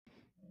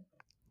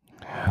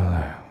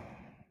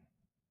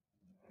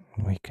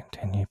we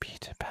continue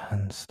Peter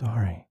Pan's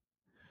story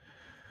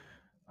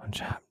on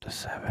Chapter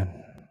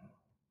 7,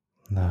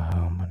 The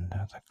Home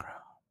Under the Ground.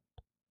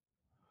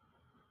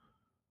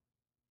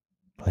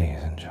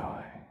 Please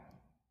enjoy.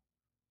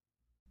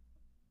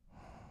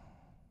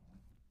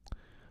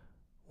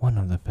 One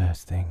of the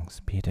first things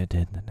Peter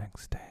did the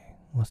next day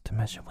was to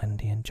measure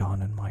Wendy and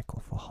John and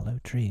Michael for hollow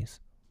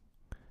trees.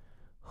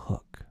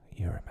 Hook,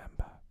 you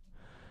remember,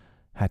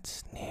 had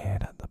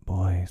sneered at the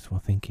boys for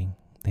thinking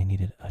they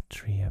needed a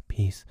tree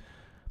apiece,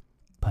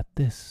 but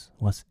this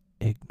was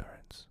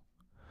ignorance.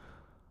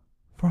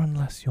 For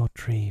unless your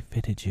tree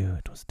fitted you,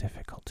 it was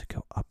difficult to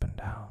go up and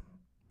down,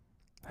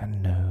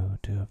 and no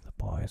two of the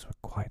boys were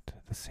quite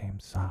the same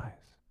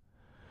size.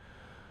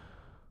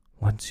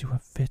 Once you were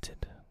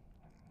fitted,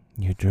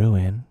 you drew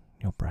in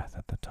your breath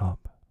at the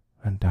top,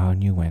 and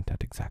down you went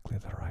at exactly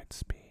the right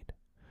speed,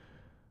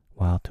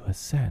 while to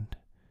ascend,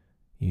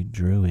 you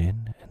drew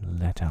in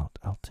and let out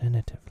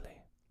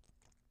alternatively,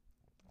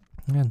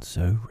 and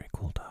so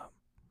wriggled up.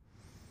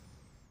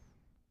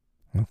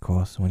 Of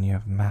course, when you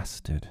have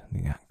mastered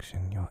the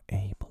action, you're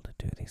able to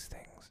do these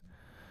things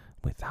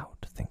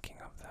without thinking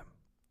of them,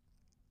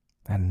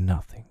 and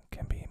nothing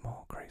can be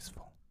more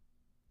graceful.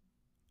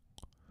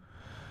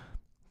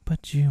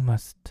 But you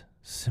must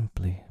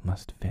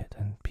fit,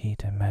 and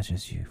Peter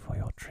measures you for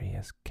your tree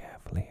as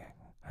carefully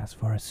as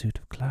for a suit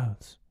of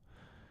clothes.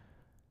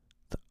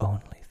 The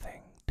only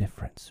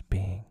difference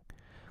being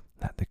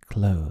that the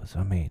clothes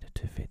are made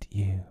to fit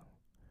you,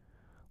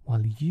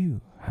 while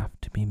you have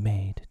to be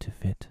made to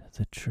fit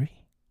the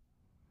tree.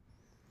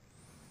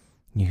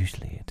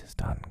 Usually it is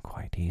done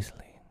quite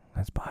easily,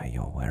 as by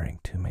your wearing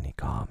too many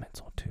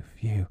garments or too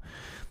few,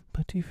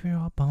 but if you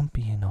are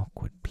bumpy in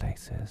awkward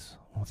places,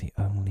 or the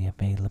only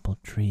available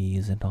tree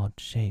is in odd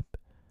shape,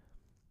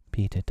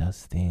 Peter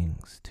does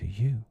things to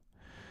you,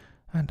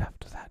 and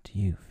after that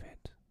you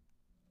fit.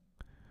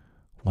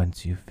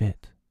 Once you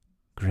fit,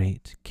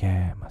 great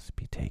care must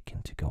be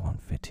taken to go on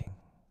fitting,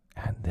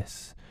 and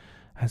this,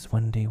 as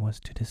Wendy was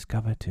to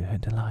discover to her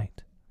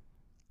delight,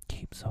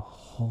 keeps a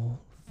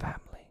whole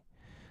family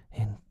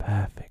in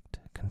perfect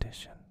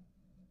condition.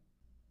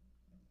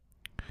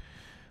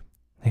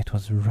 It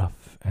was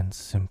rough and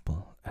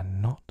simple,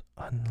 and not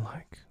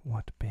unlike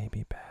what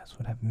baby bears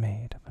would have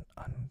made of an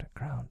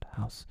underground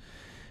house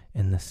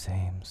in the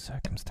same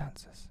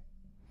circumstances.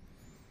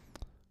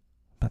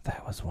 But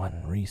there was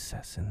one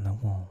recess in the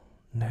wall,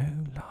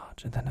 no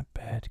larger than a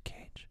bird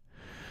cage,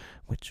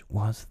 which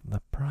was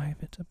the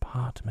private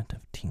apartment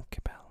of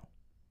Tinker Bell.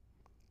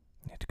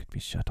 It could be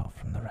shut off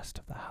from the rest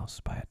of the house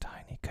by a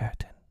tiny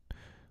curtain,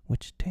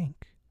 which Tink,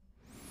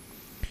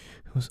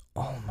 who was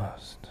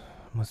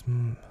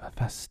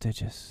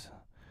fastidious,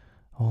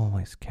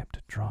 always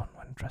kept drawn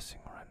when dressing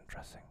or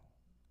undressing.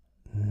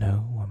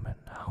 No woman,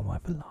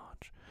 however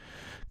large,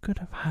 could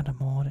have had a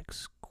more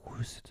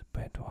exquisite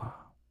boudoir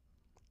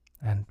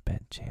and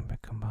bedchamber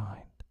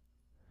combined.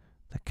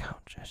 The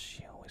couch, as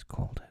she always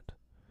called it,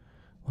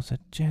 was a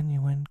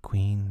genuine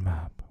queen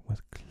mab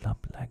with club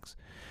legs,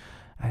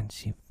 and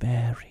she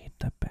varied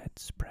the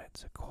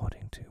bedspreads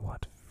according to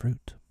what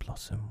fruit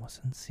blossom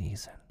was in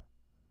season.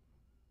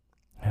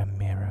 Her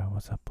mirror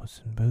was a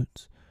Puss in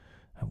Boots,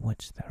 of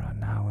which there are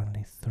now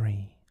only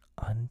 3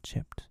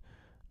 unchipped,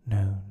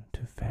 known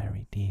to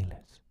fairy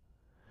dealers.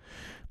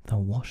 The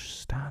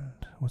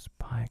washstand was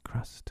pie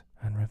crust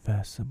and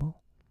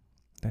reversible,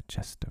 the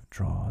chest of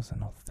drawers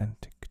an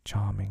authentic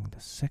Charming the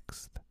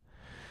 6th,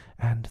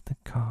 and the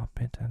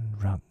carpet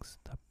and rugs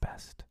the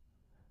best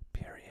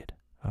period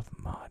of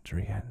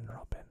Marjorie and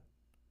Robin.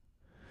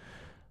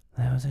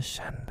 There was a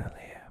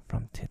chandelier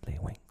from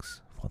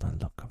Tiddlywinks for the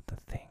look of the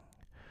thing,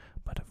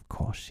 but of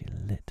course she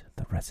lit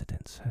the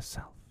residence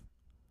herself.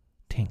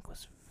 Tink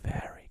was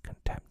very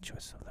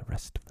contemptuous of the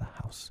rest of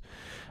the house,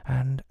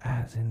 and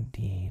as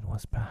indeed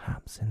was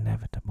perhaps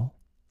inevitable,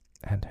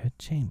 and her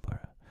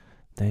chamber,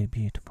 though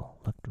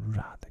beautiful, looked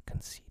rather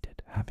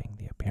conceited, having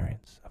the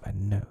appearance of a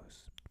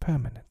nose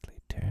permanently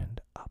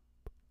turned up.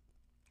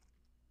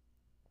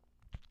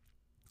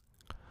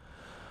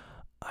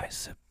 I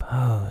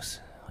suppose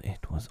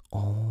it was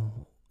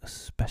all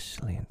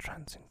especially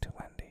entrancing to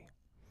Wendy,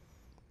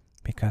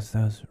 because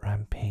those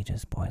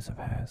rampageous boys of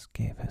hers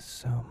gave her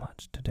so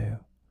much to do.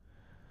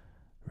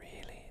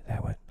 Really,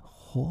 there were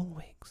whole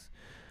weeks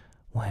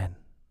when,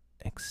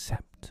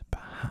 except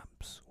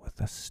perhaps with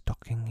a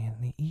stocking in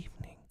the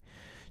evening,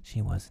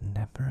 she was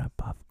never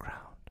above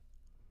ground.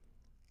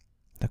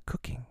 The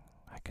cooking,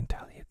 I can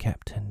tell you,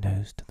 kept her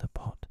nose to the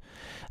pot,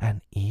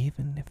 and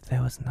even if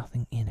there was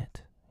nothing in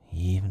it,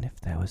 even if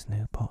there was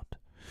no pot,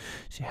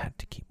 she had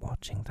to keep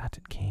watching that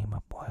it came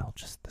a boil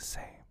just the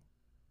same.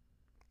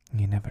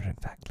 You never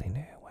exactly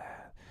knew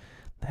where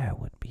there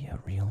would be a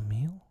real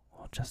meal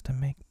or just a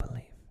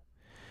make-believe.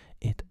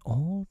 It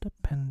all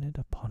depended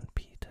upon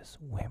Peter's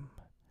whim.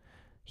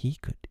 He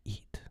could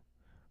eat,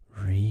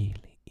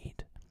 really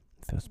eat,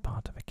 if it was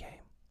part of a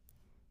game,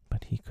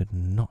 but he could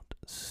not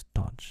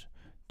stodge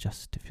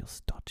just to feel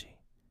stodgy,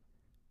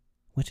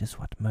 which is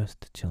what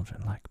most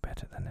children like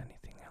better than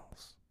anything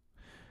else.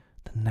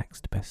 The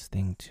next best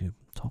thing to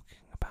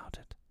talking about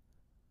it.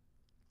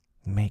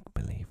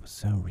 Make-believe was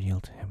so real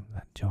to him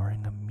that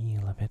during a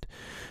meal of it,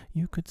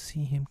 you could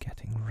see him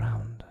getting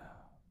rounder.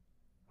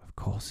 Of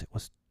course, it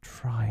was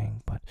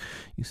trying, but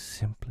you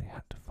simply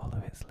had to follow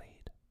his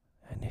lead.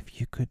 And if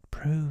you could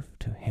prove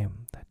to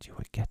him that you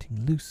were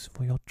getting loose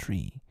for your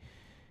tree,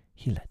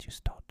 he let you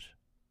stodge.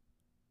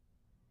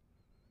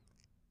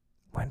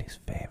 Wendy's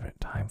favourite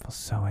time for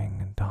sewing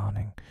and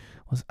darning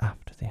was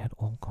after they had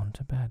all gone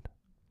to bed.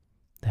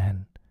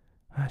 Then,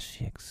 as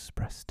she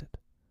expressed it,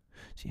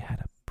 she had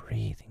a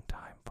breathing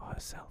time for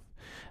herself,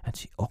 and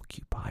she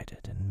occupied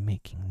it in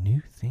making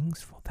new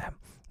things for them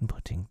and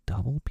putting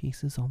double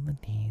pieces on the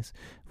knees,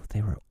 for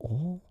they were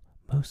all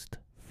most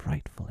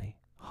frightfully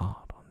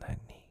hard on their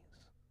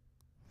knees.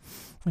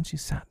 When she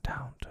sat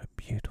down to a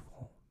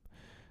beautiful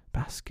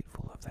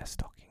basketful of their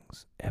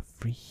stockings,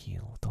 every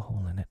heel with a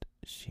hole in it,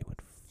 she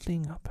would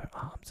fling up her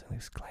arms and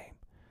exclaim,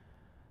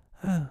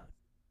 "Oh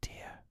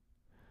dear,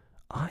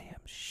 I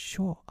am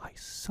sure I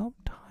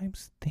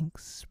sometimes think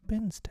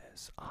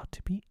spinsters are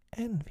to be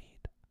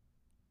envied."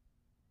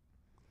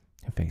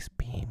 Her face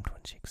beamed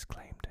when she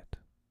exclaimed it.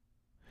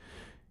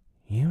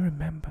 You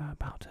remember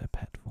about her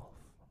pet wolf?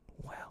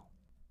 Well,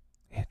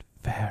 it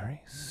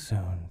very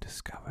soon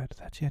discovered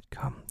that she had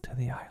come to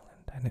the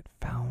island, and it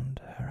found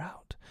her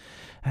out,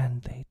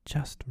 and they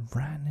just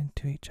ran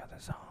into each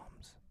other's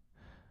arms.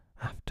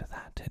 After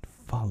that, it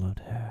followed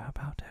her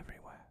about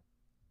everywhere.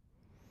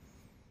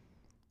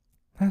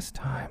 As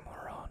time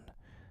wore on,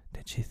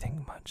 did she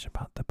think much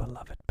about the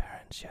beloved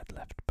parents she had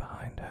left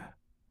behind her?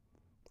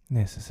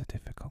 This is a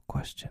difficult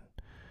question,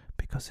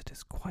 because it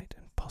is quite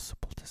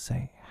impossible to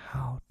say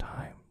how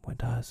time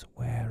does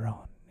wear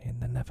on in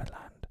the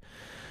Neverland,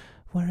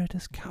 where it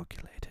is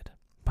calculated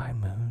by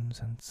moons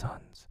and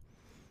suns,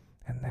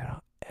 and there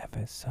are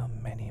ever so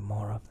many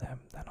more of them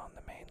than on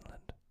the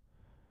mainland.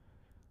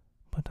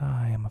 But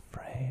I am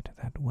afraid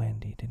that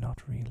Wendy did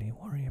not really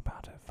worry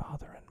about her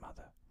father and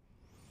mother.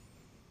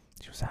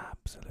 She was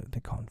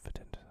absolutely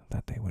confident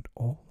that they would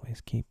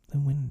always keep the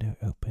window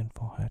open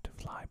for her to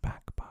fly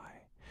back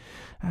by,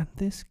 and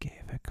this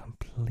gave her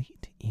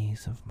complete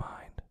ease of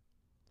mind.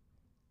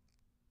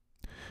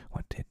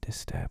 What did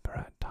disturb her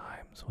at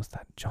times was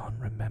that John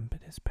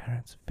remembered his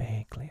parents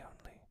vaguely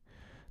only,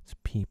 as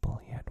people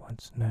he had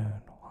once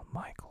known, while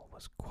Michael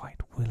was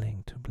quite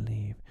willing to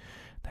believe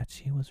that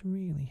she was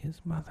really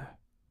his mother.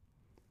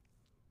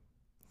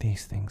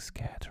 These things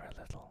scared her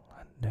a little,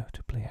 and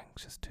notably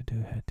anxious to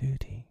do her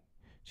duty,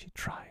 she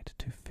tried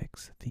to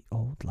fix the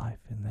old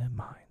life in their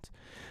minds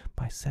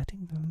by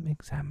setting them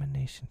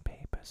examination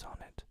papers on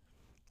it,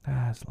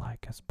 as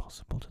like as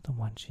possible to the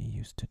one she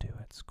used to do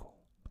at school.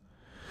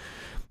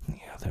 The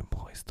other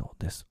boys thought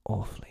this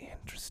awfully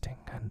interesting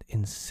and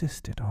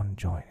insisted on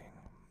joining.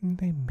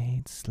 They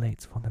made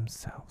slates for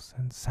themselves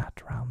and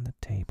sat round the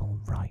table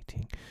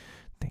writing,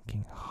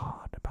 thinking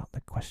hard about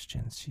the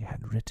questions she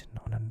had written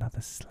on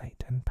another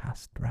slate and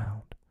passed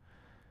round.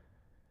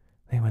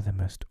 They were the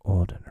most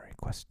ordinary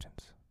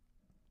questions.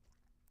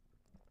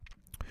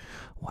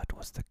 What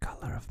was the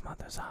colour of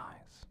Mother's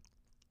eyes?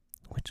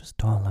 Which was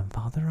taller,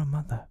 father or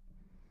mother?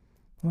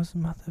 Was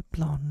Mother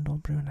blonde or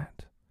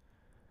brunette?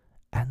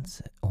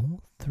 Answer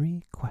all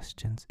three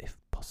questions if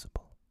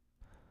possible.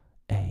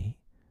 A.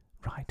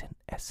 Write an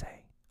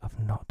essay of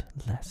not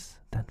less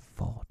than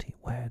 40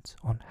 words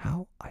on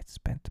how I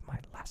spent my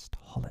last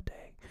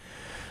holiday,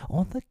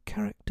 or the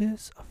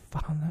characters of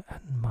father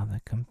and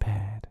mother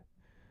compared.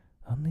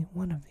 Only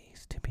one of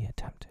these to be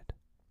attempted.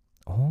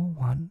 Or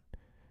 1.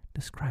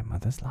 Describe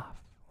mother's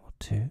laugh. Or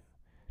 2.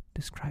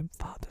 Describe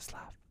father's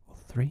laugh. Or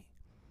 3.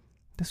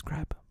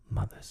 Describe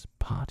mother's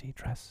party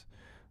dress.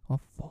 Or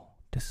 4.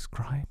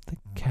 Describe the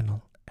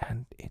kennel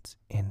and its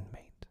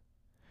inmate.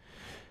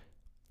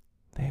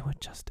 They were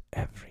just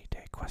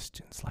everyday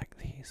questions like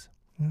these,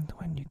 and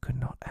when you could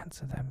not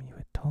answer them you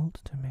were told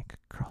to make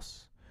a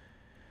cross,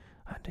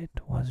 and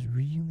it was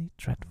really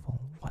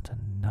dreadful what a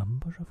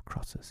number of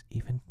crosses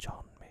even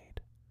John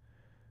made.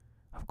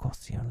 Of course,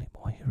 the only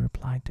boy who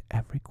replied to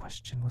every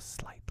question was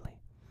Slightly,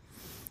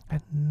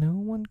 and no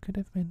one could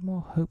have been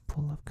more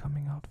hopeful of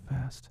coming out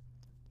first,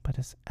 but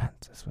his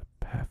answers were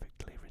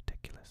perfectly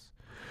ridiculous,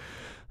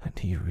 and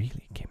he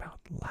really came out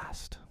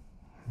last.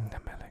 A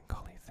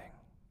melancholy thing.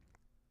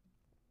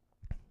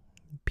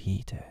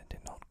 Peter did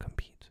not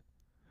compete.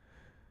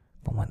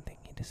 For one thing,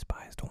 he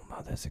despised all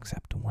mothers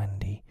except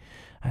Wendy,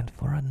 and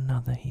for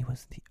another, he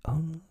was the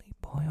only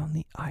boy on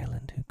the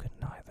island who could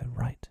neither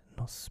write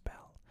nor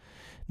spell,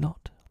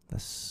 not the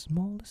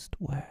smallest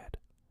word.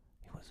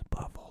 He was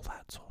above all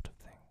that sort of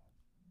thing.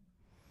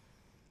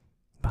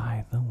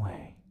 By the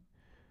way,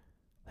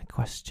 the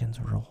questions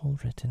were all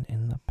written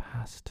in the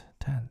past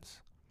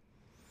tense.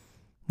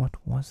 What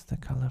was the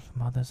colour of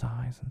Mother's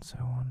eyes, and so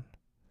on.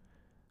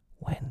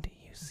 Wendy,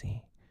 you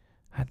see,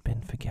 had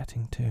been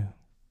forgetting too.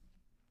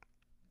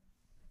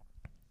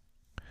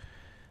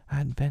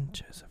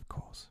 Adventures, of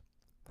course,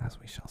 as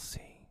we shall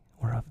see,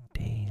 were of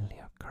daily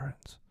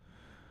occurrence,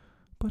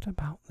 but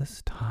about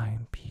this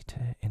time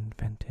Peter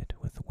invented,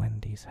 with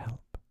Wendy's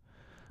help,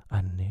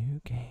 a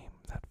new game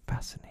that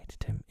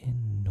fascinated him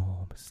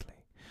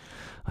enormously,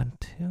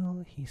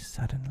 until he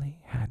suddenly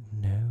had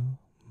no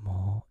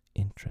more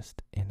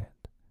interest in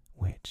it,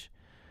 which,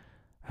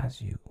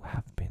 as you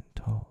have been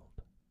told,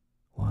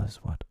 was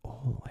what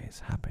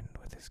always happened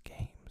with his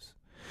games.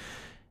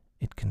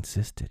 It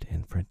consisted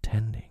in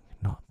pretending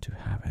not to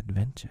have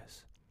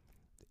adventures,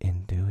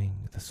 in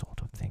doing the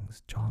sort of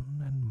things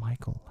John and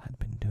Michael had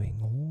been doing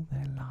all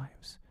their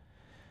lives,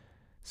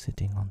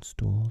 sitting on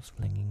stools,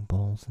 flinging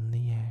balls in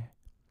the air,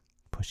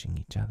 pushing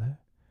each other,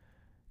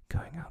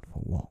 going out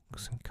for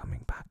walks and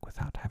coming back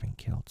without having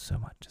killed so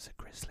much as a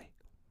grizzly.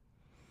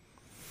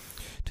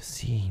 To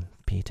see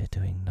Peter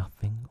doing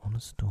nothing on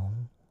a stool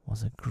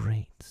was a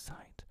great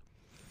sight.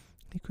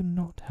 He could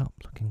not help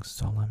looking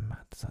solemn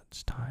at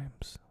such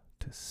times.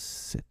 To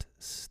sit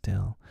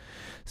still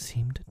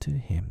seemed to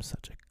him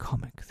such a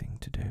comic thing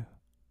to do.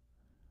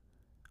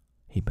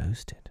 He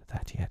boasted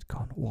that he had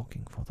gone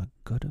walking for the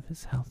good of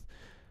his health,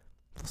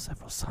 for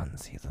several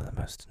suns either the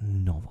most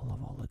novel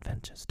of all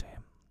adventures to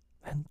him,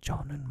 and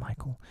John and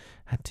Michael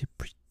had to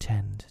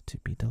pretend to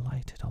be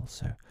delighted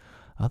also,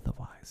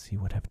 otherwise he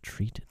would have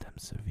treated them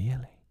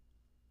severely.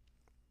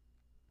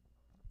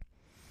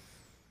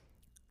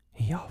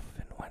 He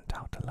often went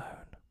out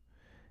alone,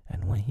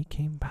 and when he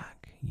came back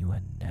you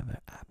were never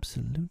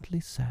absolutely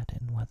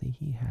certain whether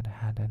he had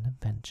had an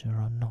adventure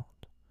or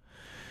not.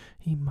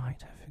 He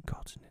might have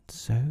forgotten it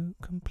so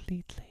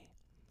completely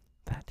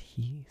that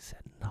he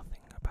said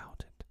nothing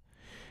about it,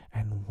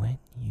 and when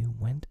you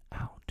went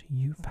out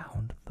you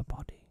found the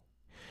body,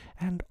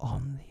 and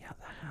on the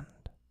other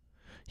hand,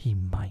 he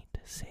might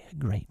say a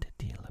great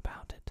deal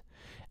about it,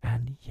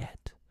 and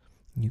yet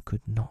you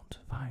could not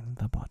find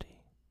the body.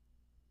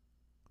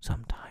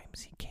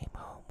 Sometimes he came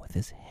home with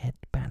his head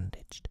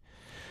bandaged,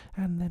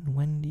 and then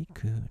Wendy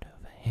cooed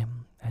over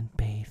him and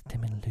bathed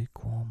him in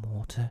lukewarm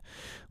water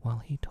while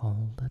he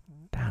told a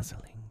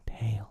dazzling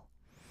tale.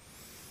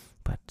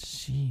 But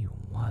she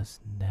was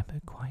never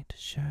quite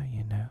sure,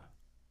 you know.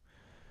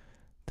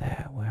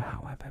 There were,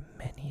 however,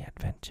 many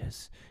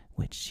adventures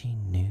which she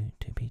knew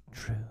to be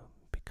true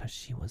because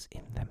she was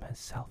in them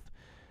herself,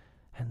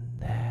 and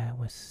there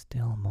were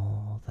still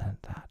more than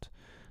that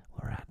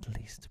were at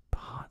least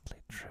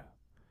partly true,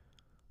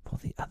 for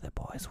the other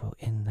boys were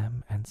in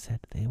them and said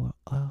they were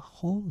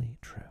wholly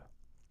true.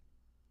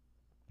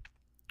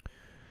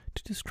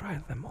 To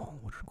describe them all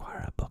would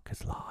require a book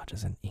as large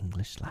as an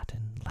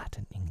English-Latin,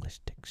 Latin-English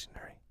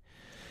dictionary,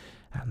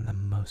 and the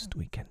most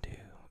we can do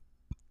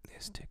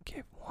is to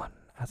give one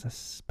as a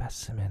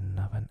specimen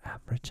of an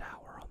average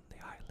hour on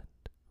the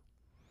island.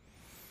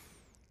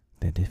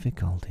 The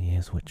difficulty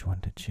is which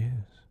one to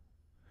choose.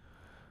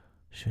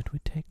 Should we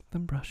take the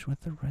brush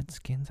with the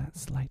Redskins at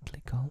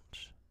Slightly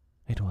Gulch?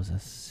 It was a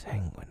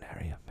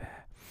sanguinary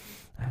affair,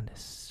 and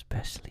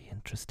especially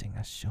interesting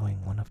as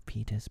showing one of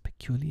Peter's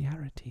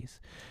peculiarities,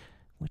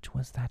 which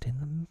was that in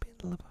the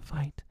middle of a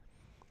fight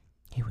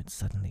he would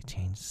suddenly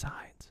change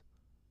sides.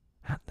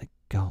 At the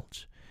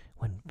Gulch,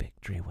 when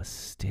victory was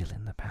still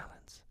in the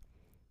balance,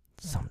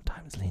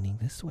 sometimes leaning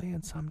this way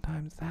and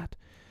sometimes that,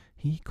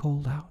 he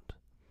called out,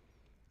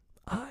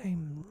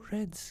 "I'm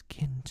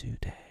Redskin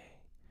today.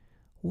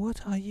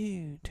 What are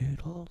you,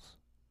 Toodles?"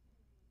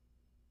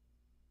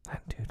 And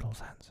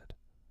Toodles answered,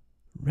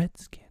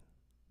 "Redskin.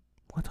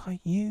 What are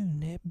you,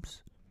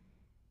 Nibs?"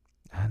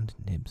 And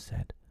Nibs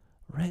said,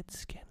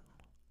 "Redskin.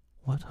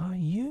 What are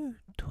you,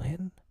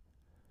 Twin?"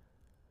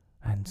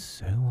 And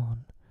so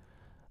on,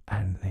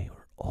 and they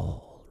were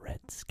all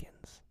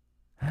Redskins.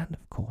 And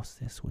of course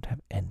this would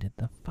have ended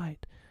the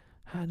fight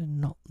had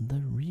not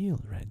the real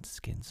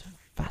Redskins,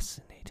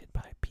 fascinated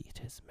by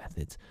Peter's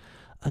methods,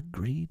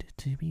 agreed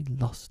to be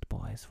Lost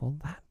Boys for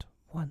that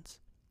once.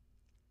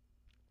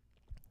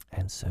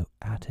 And so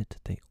at it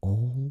they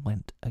all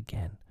went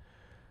again,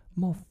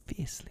 more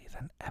fiercely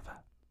than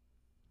ever.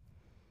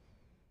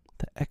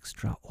 The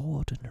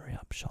extraordinary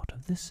upshot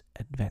of this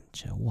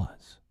adventure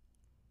was,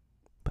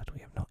 but we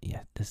have not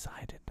yet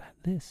decided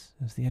that this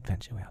is the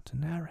adventure we are to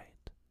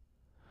narrate.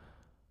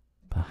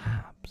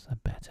 Perhaps a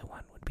better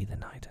one would be the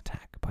night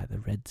attack by the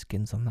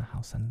Redskins on the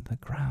house under the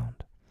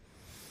ground,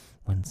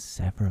 when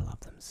several of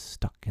them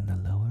stuck in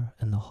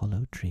the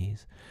hollow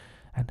trees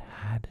and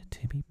had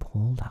to be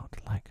pulled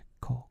out like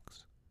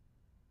corks.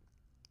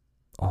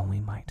 Or we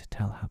might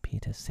tell how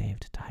Peter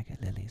saved Tiger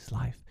Lily's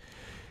life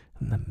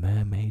in the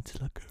Mermaid's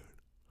Lagoon,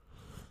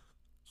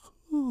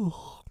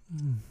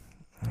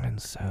 and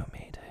so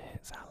made her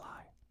his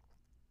ally.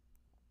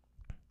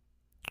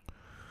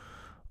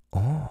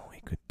 Or we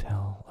could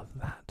tell of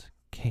that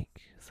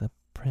cake the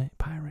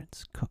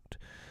pirates cooked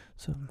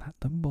so that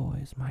the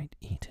boys might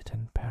eat it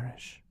and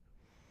perish,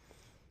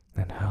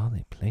 and how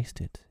they placed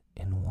it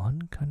in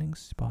one cunning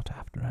spot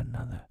after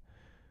another,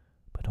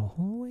 but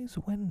always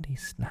Wendy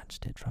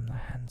snatched it from the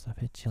hands of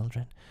her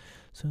children,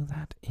 so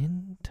that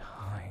in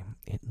time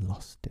it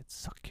lost its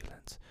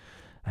succulence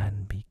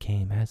and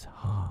became as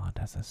hard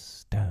as a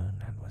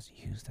stone and was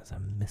used as a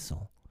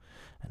missile,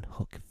 and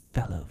Hook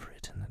fell over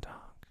it in the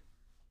dark.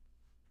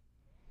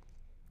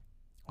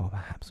 Or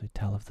perhaps we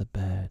tell of the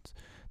birds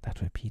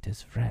that were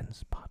Peter's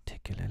friends,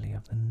 particularly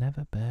of the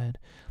Never bird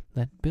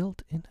that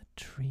built in a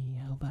tree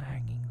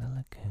overhanging the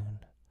lagoon,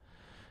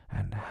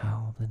 and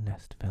how the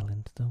nest fell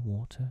into the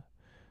water,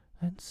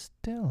 and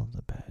still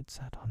the bird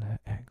sat on her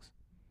eggs,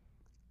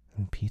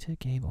 and Peter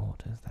gave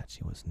orders that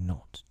she was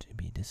not to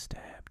be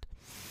disturbed.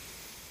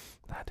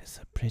 That is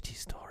a pretty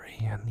story,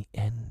 and the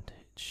end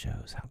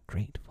shows how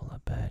grateful a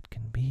bird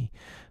can be,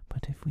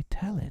 but if we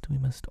tell it, we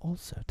must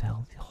also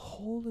tell the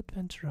whole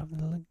adventure of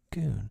the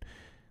lagoon,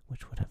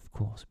 which would of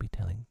course be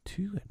telling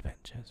 2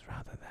 adventures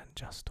rather than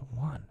just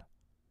 1.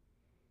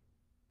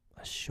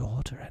 A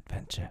shorter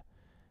adventure,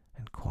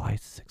 and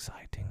quite as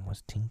exciting,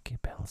 was Tinker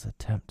Bell's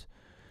attempt,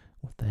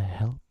 with the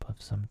help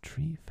of some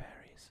tree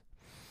fairies,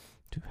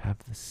 to have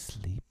the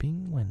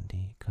sleeping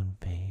Wendy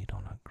conveyed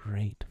on a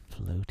great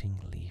floating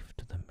leaf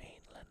to the mainland.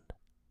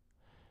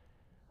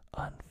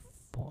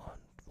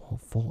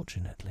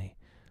 Unfortunately,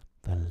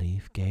 the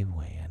leaf gave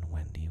way and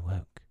Wendy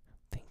woke,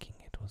 thinking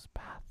it was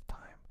bath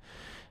time,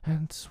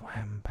 and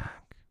swam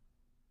back.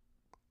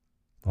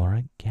 Or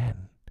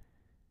again,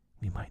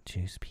 we might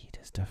choose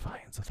Peter's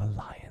defiance of the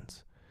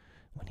lions,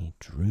 when he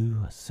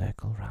drew a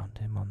circle round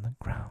him on the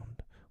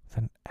ground with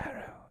an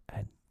arrow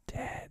and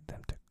dared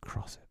them to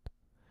cross it.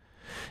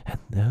 And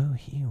though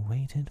he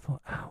waited for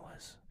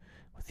hours,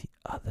 with the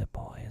other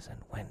boys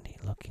and Wendy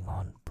looking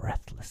on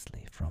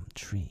breathlessly from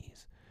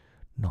trees,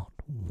 not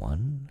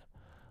one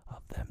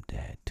of them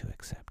dared to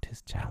accept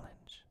his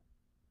challenge.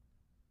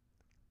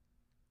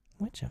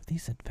 Which of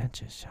these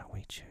adventures shall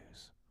we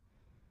choose?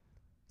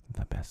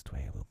 The best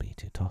way will be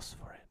to toss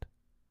for it.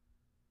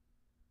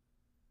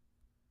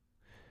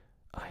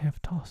 I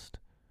have tossed,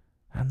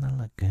 and the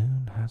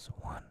lagoon has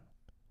won.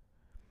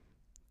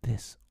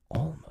 This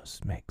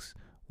almost makes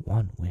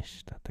one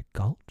wish that the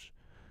gulch,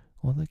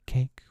 or the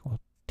cake, or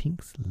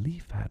Tink's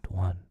leaf had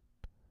won.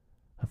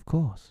 Of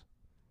course,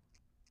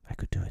 I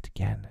could do it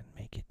again and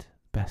make it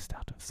best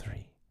out of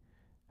 3.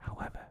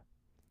 However,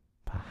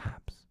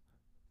 perhaps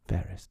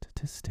fairest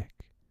to stick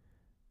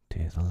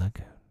to the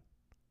lagoon.